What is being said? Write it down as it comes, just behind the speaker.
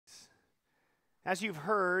As you've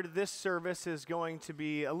heard, this service is going to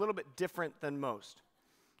be a little bit different than most.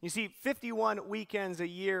 You see, 51 weekends a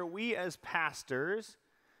year, we as pastors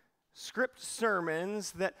script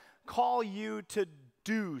sermons that call you to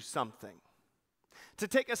do something, to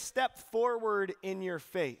take a step forward in your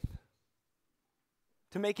faith,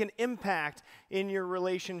 to make an impact in your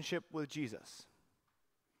relationship with Jesus.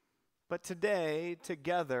 But today,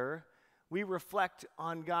 together, we reflect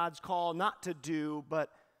on God's call not to do, but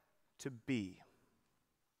to be.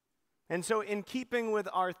 And so in keeping with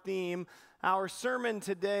our theme, our sermon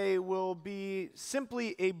today will be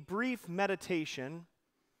simply a brief meditation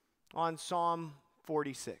on Psalm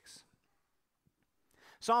 46.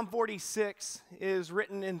 Psalm 46 is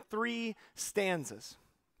written in 3 stanzas,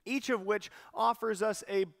 each of which offers us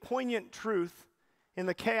a poignant truth in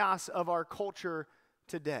the chaos of our culture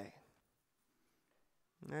today.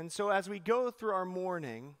 And so as we go through our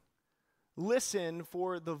morning, listen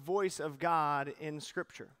for the voice of God in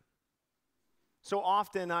Scripture. So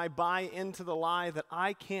often I buy into the lie that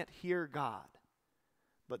I can't hear God,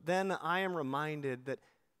 but then I am reminded that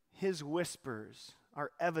His whispers are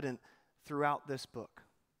evident throughout this book.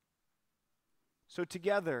 So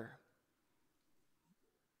together,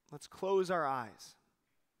 let's close our eyes.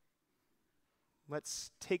 Let's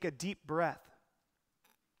take a deep breath.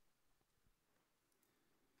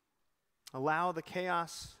 Allow the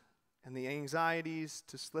chaos and the anxieties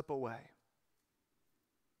to slip away.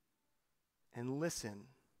 And listen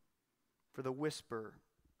for the whisper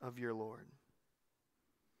of your Lord.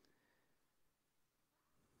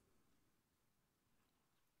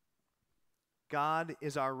 God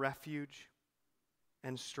is our refuge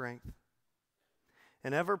and strength,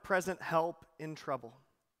 an ever-present help in trouble.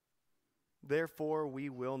 Therefore we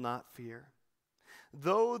will not fear.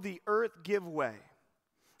 Though the earth give way,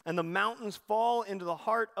 and the mountains fall into the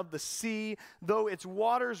heart of the sea, though its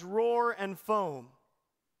waters roar and foam,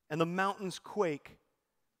 and the mountains quake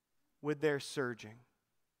with their surging.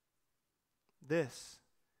 This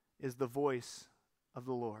is the voice of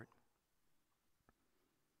the Lord.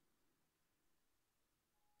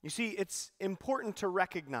 You see, it's important to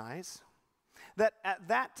recognize that at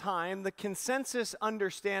that time, the consensus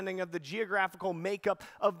understanding of the geographical makeup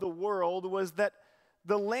of the world was that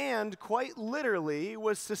the land, quite literally,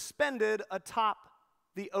 was suspended atop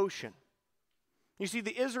the ocean. You see,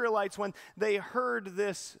 the Israelites, when they heard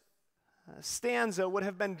this stanza, would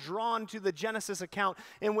have been drawn to the Genesis account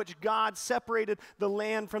in which God separated the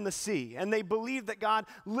land from the sea. And they believed that God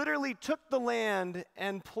literally took the land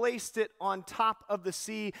and placed it on top of the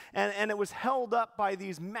sea, and it was held up by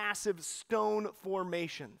these massive stone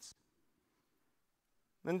formations.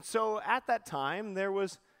 And so at that time, there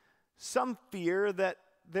was some fear that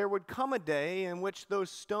there would come a day in which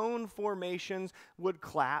those stone formations would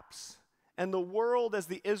collapse, and the world as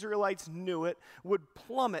the Israelites knew it would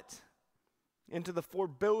plummet into the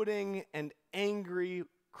foreboding and angry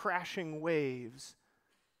crashing waves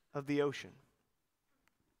of the ocean.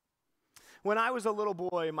 When I was a little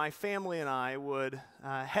boy, my family and I would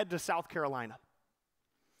head to South Carolina.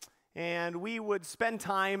 And we would spend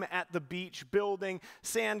time at the beach building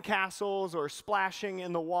sand castles or splashing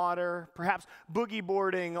in the water, perhaps boogie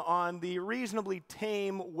boarding on the reasonably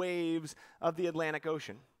tame waves of the Atlantic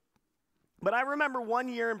Ocean. But I remember one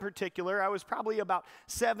year in particular, I was probably about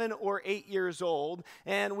 7 or 8 years old,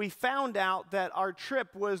 and we found out that our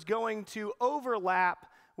trip was going to overlap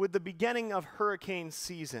with the beginning of hurricane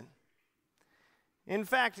season. In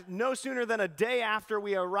fact, no sooner than a day after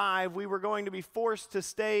we arrived, we were going to be forced to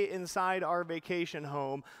stay inside our vacation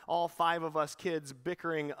home, all 5 of us kids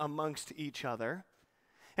bickering amongst each other.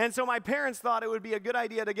 And so my parents thought it would be a good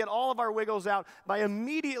idea to get all of our wiggles out by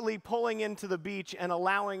immediately pulling into the beach and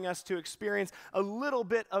allowing us to experience a little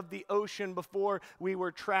bit of the ocean before we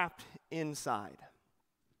were trapped inside.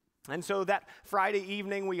 And so that Friday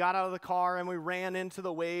evening, we got out of the car and we ran into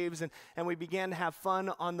the waves and we began to have fun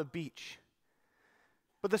on the beach.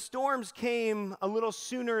 But the storms came a little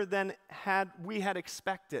sooner than we had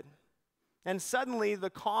expected. And suddenly the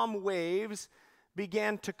calm waves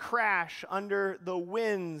began to crash under the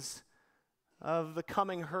winds of the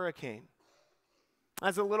coming hurricane.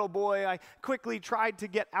 As a little boy, I quickly tried to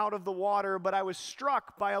get out of the water, but I was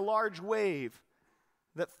struck by a large wave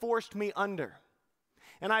that forced me under.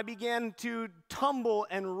 And I began to tumble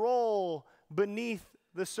and roll beneath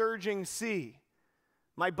the surging sea.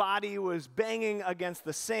 My body was banging against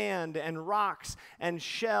the sand and rocks and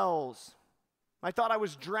shells. I thought I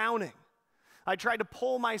was drowning. I tried to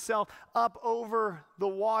pull myself up over the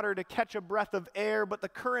water to catch a breath of air, but the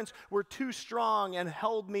currents were too strong and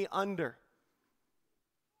held me under.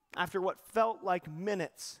 After what felt like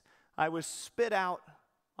minutes, I was spit out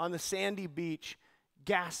on the sandy beach,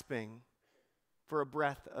 gasping for a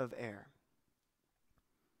breath of air.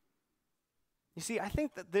 You see, I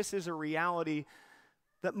think that this is a reality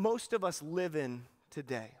that most of us live in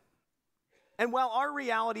today. And while our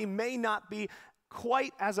reality may not be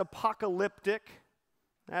quite as apocalyptic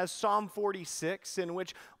as Psalm 46, in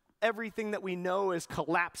which everything that we know is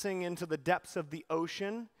collapsing into the depths of the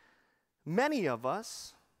ocean, many of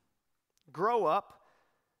us grow up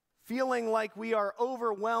feeling like we are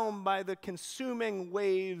overwhelmed by the consuming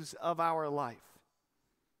waves of our life.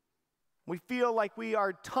 We feel like we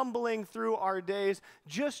are tumbling through our days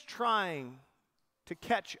just trying to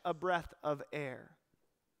catch a breath of air.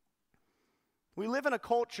 We live in a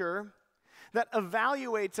culture that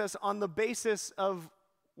evaluates us on the basis of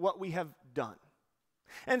what we have done.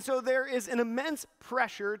 And so there is an immense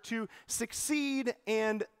pressure to succeed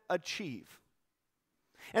and achieve.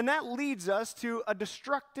 And that leads us to a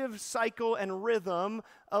destructive cycle and rhythm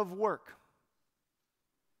of work.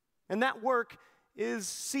 And that work is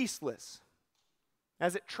ceaseless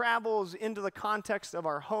as it travels into the context of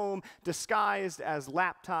our home, disguised as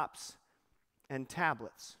laptops and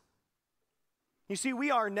tablets. You see, we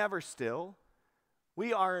are never still.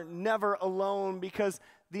 We are never alone because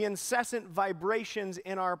the incessant vibrations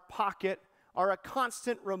in our pocket are a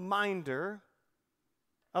constant reminder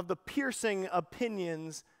of the piercing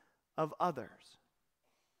opinions of others.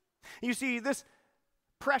 You see, this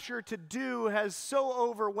pressure to do has so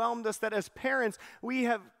overwhelmed us that as parents, we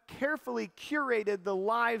have carefully curated the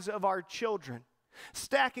lives of our children,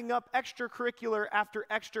 stacking up extracurricular after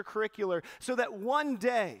extracurricular, so that one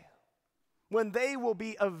day, when they will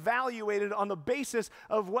be evaluated on the basis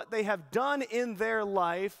of what they have done in their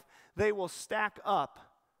life, they will stack up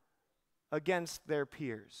against their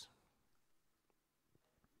peers.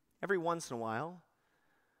 Every once in a while,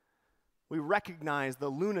 we recognize the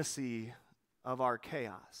lunacy of our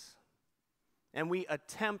chaos, and we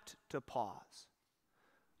attempt to pause,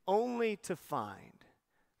 only to find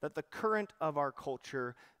that the current of our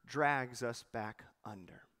culture drags us back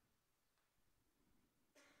under.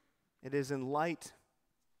 It is in light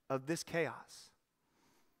of this chaos,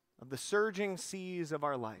 of the surging seas of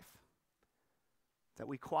our life, that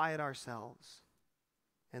we quiet ourselves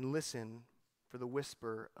and listen for the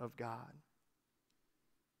whisper of God.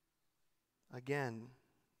 Again,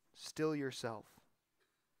 still yourself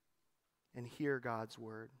and hear God's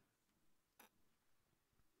word.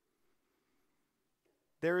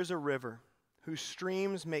 There is a river whose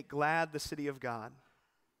streams make glad the city of God,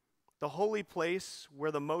 the holy place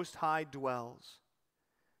where the Most High dwells.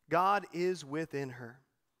 God is within her.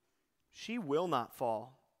 She will not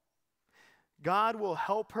fall. God will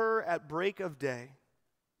help her at break of day.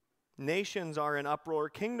 Nations are in uproar,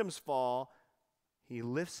 kingdoms fall. He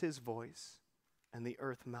lifts his voice, and the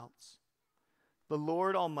earth melts. The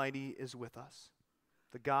Lord Almighty is with us,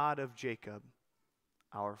 the God of Jacob,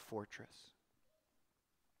 our fortress.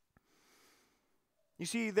 You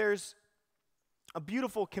see, there's a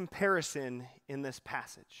beautiful comparison in this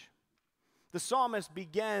passage. The psalmist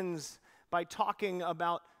begins by talking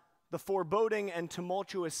about the foreboding and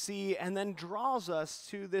tumultuous sea, and then draws us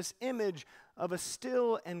to this image of a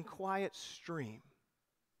still and quiet stream.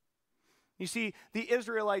 You see, the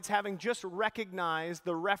Israelites, having just recognized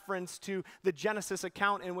the reference to the Genesis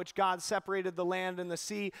account in which God separated the land and the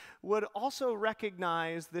sea, would also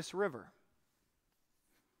recognize this river.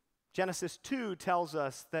 Genesis 2 tells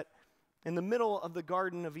us that in the middle of the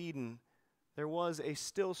Garden of Eden, there was a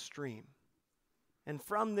still stream. And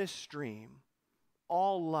from this stream,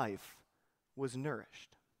 all life was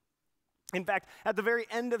nourished. In fact, at the very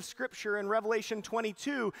end of Scripture in Revelation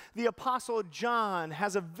 22, the Apostle John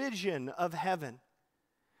has a vision of heaven.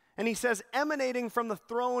 And he says, emanating from the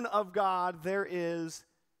throne of God, there is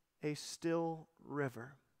a still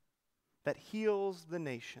river that heals the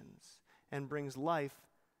nations and brings life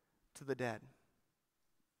to the dead.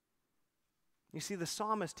 You see, the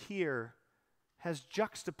psalmist here has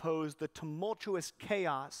juxtaposed the tumultuous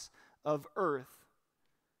chaos of earth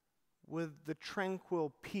with the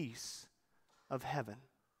tranquil peace of heaven.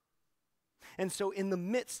 And so in the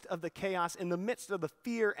midst of the chaos, in the midst of the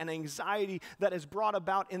fear and anxiety that is brought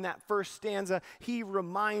about in that first stanza, he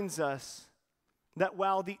reminds us that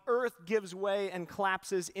while the earth gives way and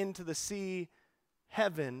collapses into the sea,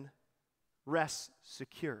 heaven rests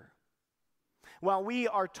secure. While we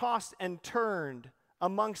are tossed and turned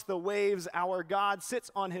amongst the waves, our God sits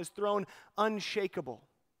on his throne unshakable.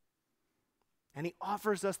 And he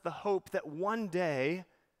offers us the hope that one day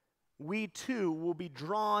we too will be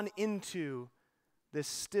drawn into this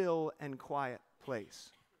still and quiet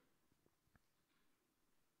place.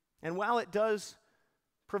 And while it does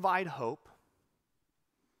provide hope,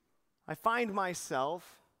 I find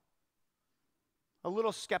myself a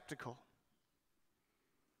little skeptical.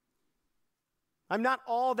 I'm not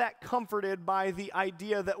all that comforted by the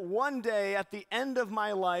idea that one day at the end of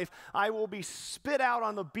my life, I will be spit out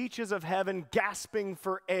on the beaches of heaven gasping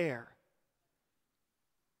for air.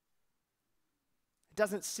 It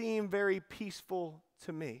doesn't seem very peaceful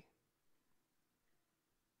to me.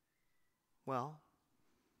 Well,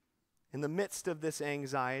 in the midst of this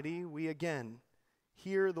anxiety, we again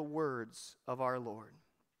hear the words of our Lord.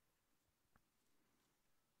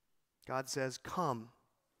 God says, "Come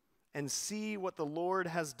and see what the Lord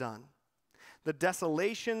has done, the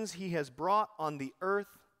desolations he has brought on the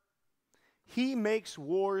earth. He makes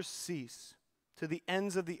wars cease to the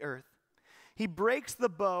ends of the earth. He breaks the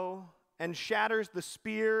bow and shatters the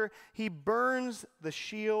spear. He burns the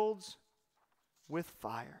shields with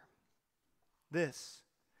fire." This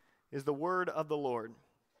is the word of the Lord.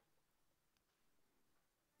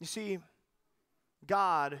 You see,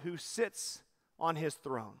 God, who sits on his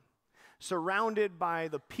throne, surrounded by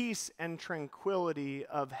the peace and tranquility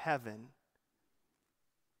of heaven,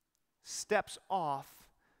 steps off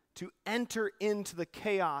to enter into the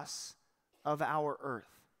chaos of our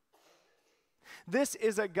earth. This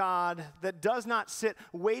is a God that does not sit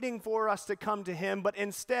waiting for us to come to him, but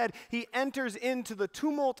instead he enters into the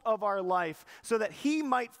tumult of our life so that he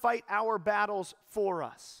might fight our battles for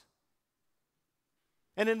us.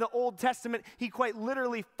 And in the Old Testament, he quite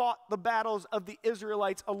literally fought the battles of the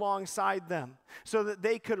Israelites alongside them so that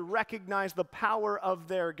they could recognize the power of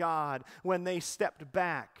their God when they stepped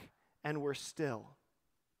back and were still.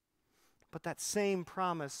 But that same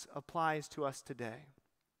promise applies to us today.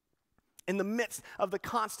 In the midst of the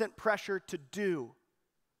constant pressure to do,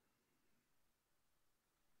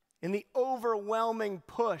 in the overwhelming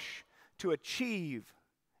push to achieve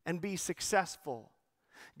and be successful,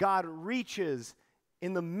 God reaches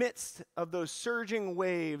in the midst of those surging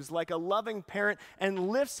waves like a loving parent and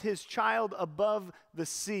lifts his child above the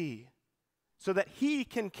sea so that he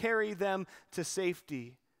can carry them to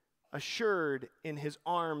safety, assured in his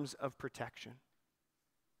arms of protection.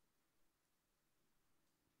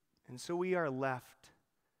 And so we are left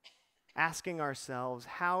asking ourselves,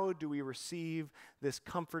 how do we receive this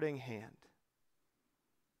comforting hand?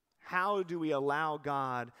 How do we allow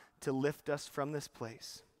God to lift us from this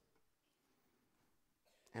place?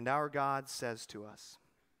 And our God says to us,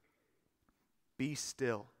 "Be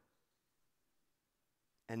still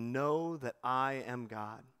and know that I am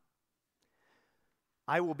God.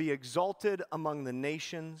 I will be exalted among the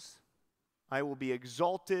nations. I will be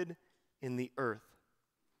exalted in the earth.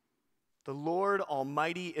 The Lord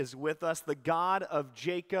Almighty is with us. The God of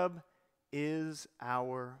Jacob is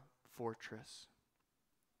our fortress."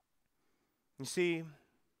 You see,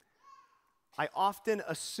 I often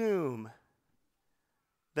assume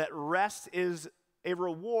that rest is a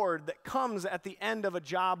reward that comes at the end of a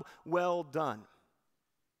job well done.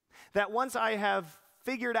 That once I have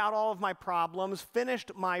figured out all of my problems,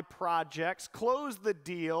 finished my projects, closed the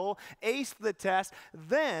deal, aced the test,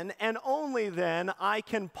 then and only then I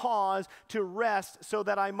can pause to rest so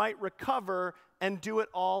that I might recover and do it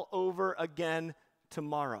all over again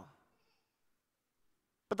tomorrow.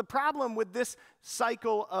 But the problem with this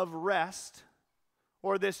cycle of rest,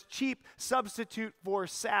 or this cheap substitute for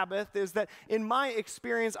Sabbath, is that in my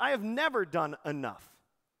experience, I have never done enough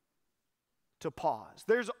to pause.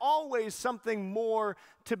 There's always something more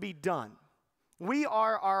to be done. We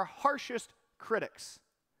are our harshest critics.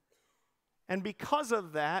 And because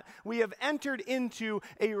of that, we have entered into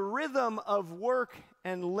a rhythm of work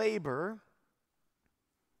and labor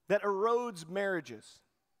that erodes marriages,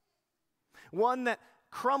 one that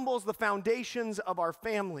crumbles the foundations of our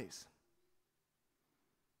families.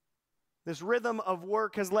 This rhythm of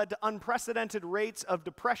work has led to unprecedented rates of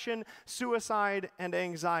depression, suicide, and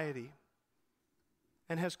anxiety,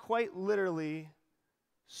 and has quite literally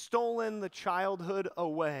stolen the childhood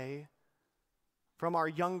away from our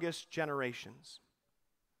youngest generations.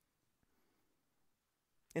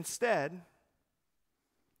 Instead,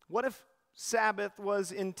 what if Sabbath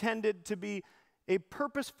was intended to be a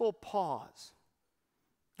purposeful pause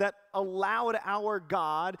that allowed our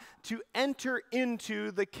God to enter into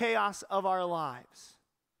the chaos of our lives?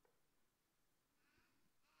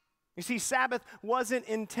 You see, Sabbath wasn't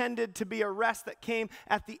intended to be a rest that came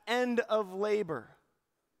at the end of labor,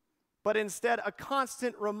 but instead a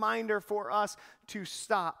constant reminder for us to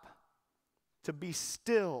stop, to be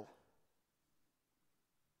still,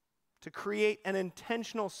 to create an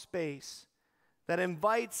intentional space that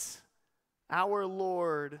invites our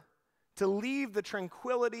Lord to leave the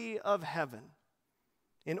tranquility of heaven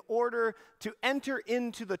in order to enter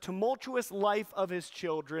into the tumultuous life of his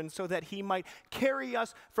children so that he might carry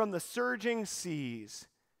us from the surging seas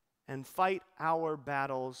and fight our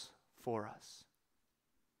battles for us.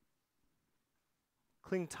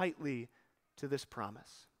 Cling tightly to this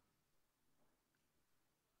promise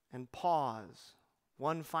and pause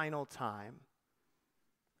one final time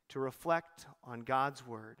to reflect on God's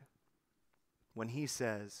word when he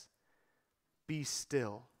says, "Be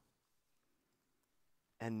still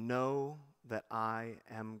and know that I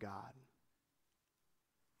am God."